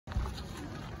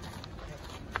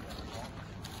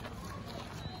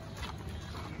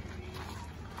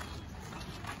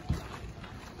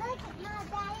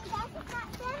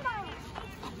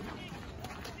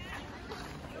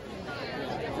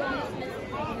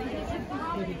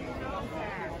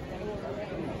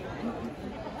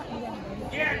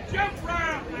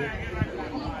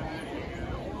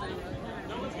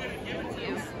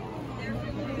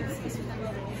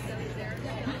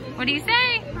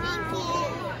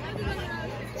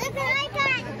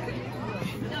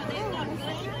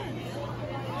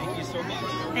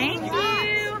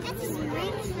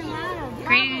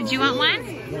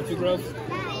Rose.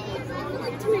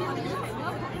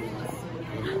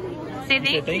 Say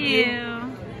thank you.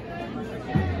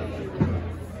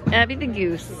 Abby the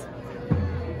goose.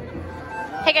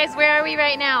 Hey guys, where are we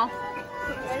right now?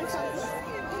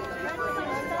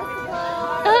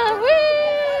 Oh,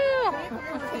 woo!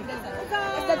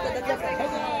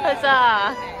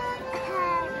 Huzzah!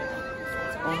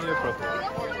 Only appropriate.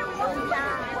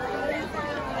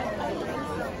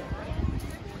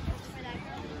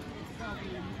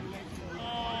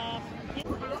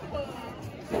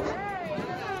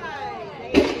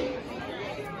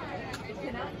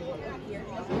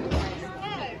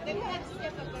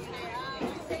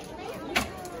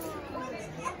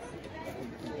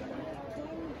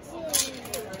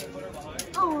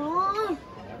 Oh,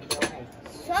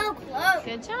 so close.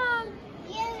 Good job.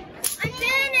 Yeah, I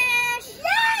finished.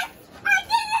 Yes, I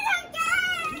did it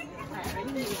again.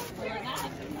 Ready?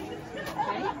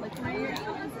 Look at your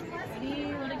eyes. Ready?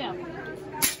 Let it go.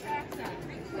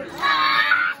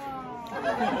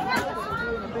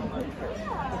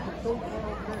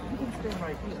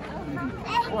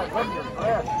 Boy, love your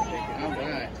breath. All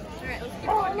right.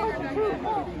 Oh, I love you too.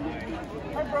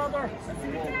 Hi, brother.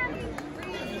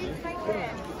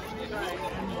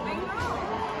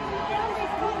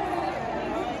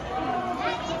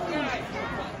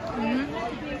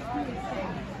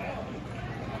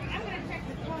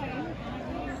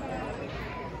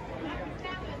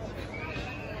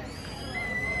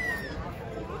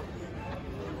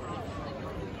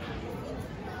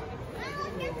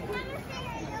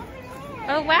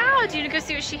 Oh wow, do you want to go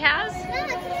see what she has?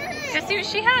 Go see what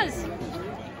she has.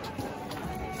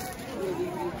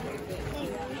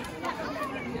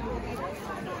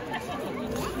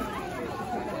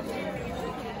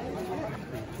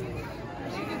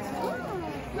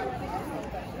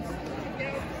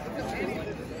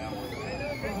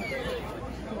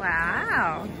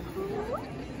 Wow.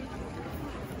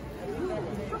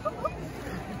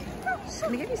 She's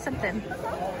gonna give you something.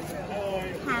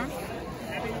 Huh?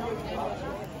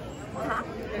 Huh?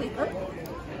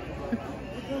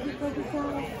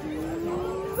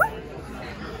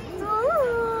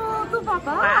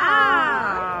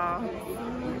 Wow.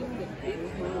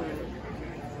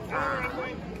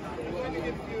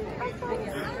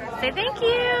 Say thank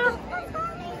you.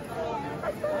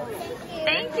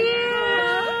 Thank you.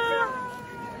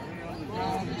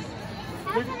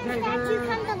 How did you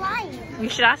come to life? You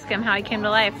should ask him how he came to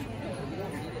life.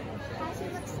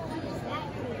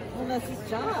 Well, that's his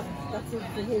job. That's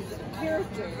his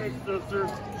character. Hey, sister.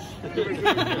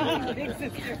 Big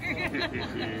sister.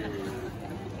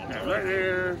 Now, right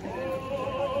there.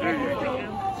 There you go.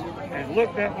 And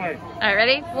look that way. All right,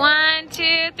 ready? 1,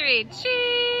 2, 3.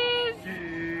 Cheese.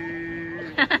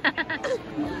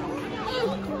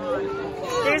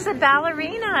 There's a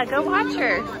ballerina. Go watch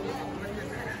her.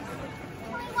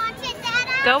 Watch it,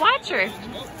 Dada. Go watch her.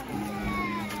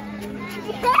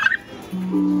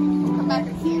 Come back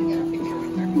and see and get a picture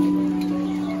with her.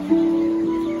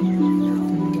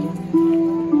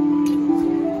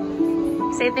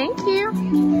 Say thank you.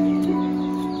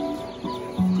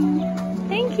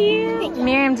 Thank you.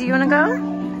 Miriam, do you want to go?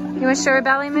 You want to show her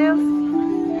belly move?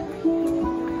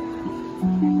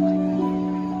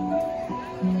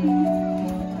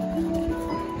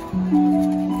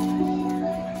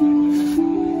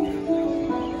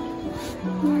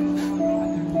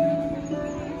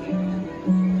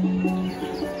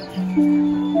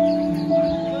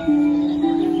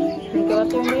 Go up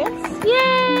there and dance? Yay!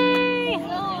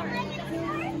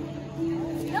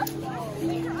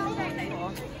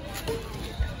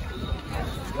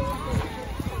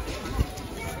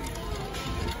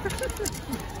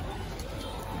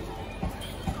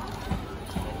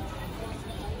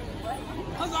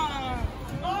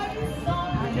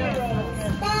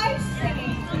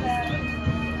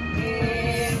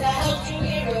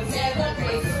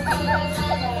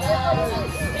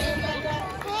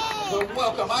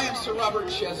 Welcome, I am Sir Robert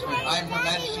Chessman. I am Her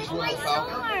Majesty's Royal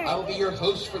Falcon. I will be your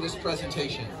host for this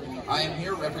presentation. I am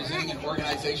here representing an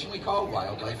organization we call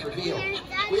Wildlife Revealed.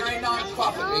 We are a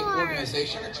non-profit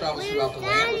organization that travels throughout the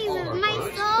land with all of our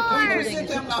birds. We present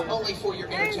them not only for your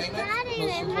entertainment, but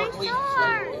most importantly, for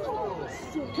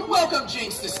you. Can welcome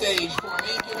Jinx to stage for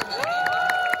me. Give him a hand.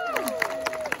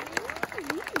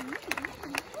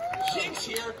 Jinx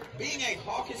here, being a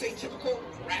hawk is a typical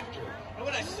raptor. And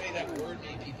when I say that word,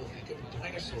 many people think of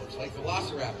dinosaurs like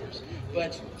velociraptors.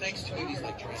 But thanks to movies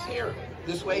like Dress Hair,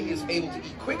 this way he is able to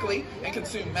eat quickly and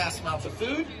consume mass amounts of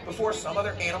food before some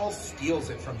other animal steals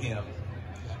it from him.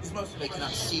 As most of them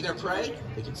cannot see their prey,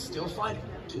 they can still find it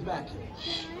To the back.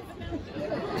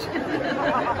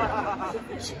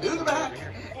 To the back.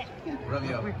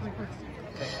 Romeo. Okay,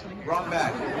 wrong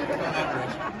back. Go that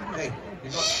direction. Hey,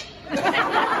 you're going.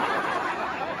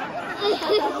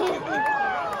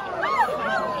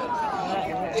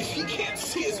 If he can't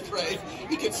see his prey,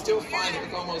 he can still find it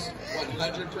with almost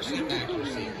 100%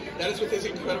 accuracy. That is with his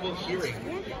incredible hearing.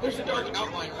 There's a dark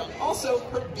outline. Also,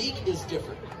 her beak is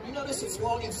different. You notice it's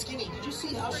long and skinny. Did you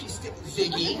see how she sticks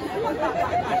Ziggy?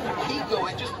 Keep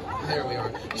going. There we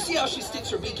are. You see how she sticks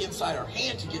her beak inside her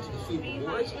hand to get to the food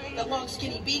rewards? That long,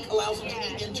 skinny beak allows them to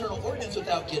eat internal organs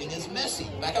without getting as messy.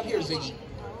 Back up here, Ziggy.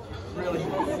 Really?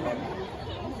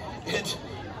 And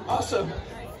also,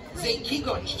 Ziggy, keep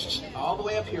going. All the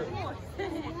way up here.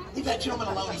 Leave that gentleman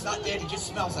alone. He's not dead. He just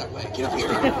smells that way. Get up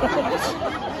here.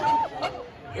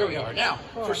 Here we are. Now,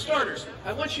 for starters,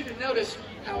 I want you to notice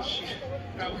how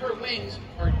her wings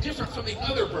are different from the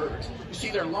other birds. You see,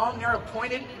 they're long, narrow,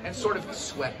 pointed, and sort of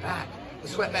swept back. The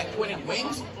swept back pointed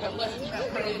wings have left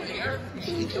that prey in the air,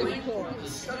 going from the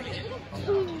stomach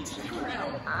down to the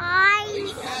ground.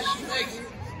 Each pass she makes,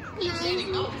 she's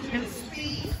gaining altitude and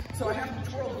speed. So I have to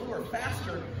twirl the lure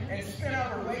faster and spin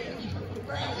out her weight and keep her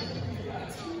grounded.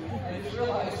 And I just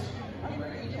realized I'm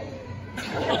ready to go.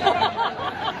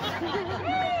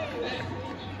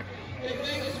 Big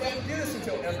thing is we have to do this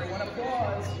until everyone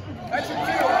applauds. That's your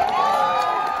cue.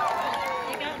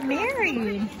 They got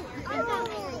married.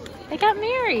 They got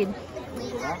married.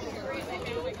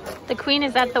 The queen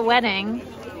is at the wedding,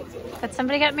 but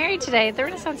somebody got married today at the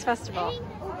Renaissance Festival.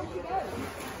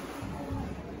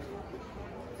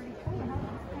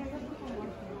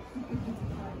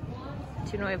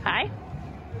 Do you want to wave hi?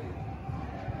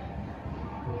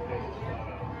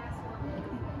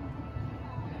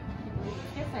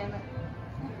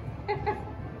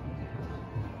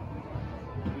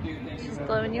 She's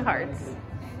blowing you hearts.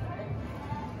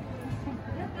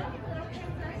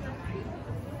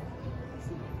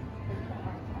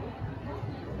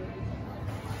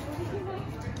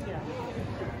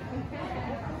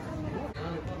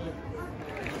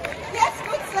 Yes,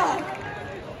 good son.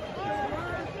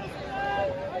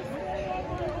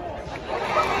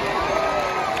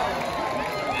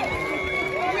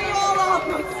 We all are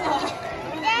good son.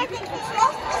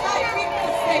 Trust that I keep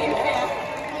the same here.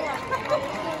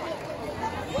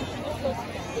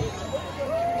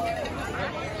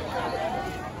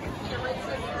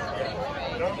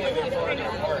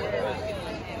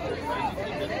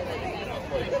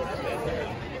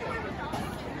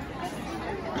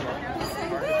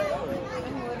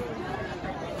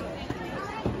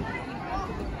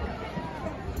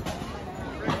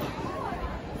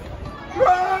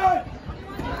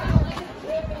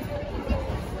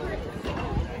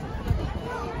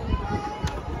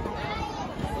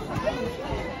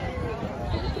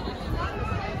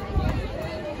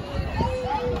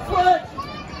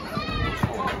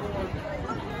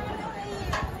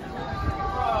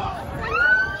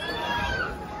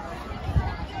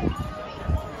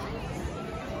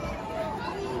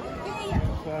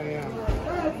 I am.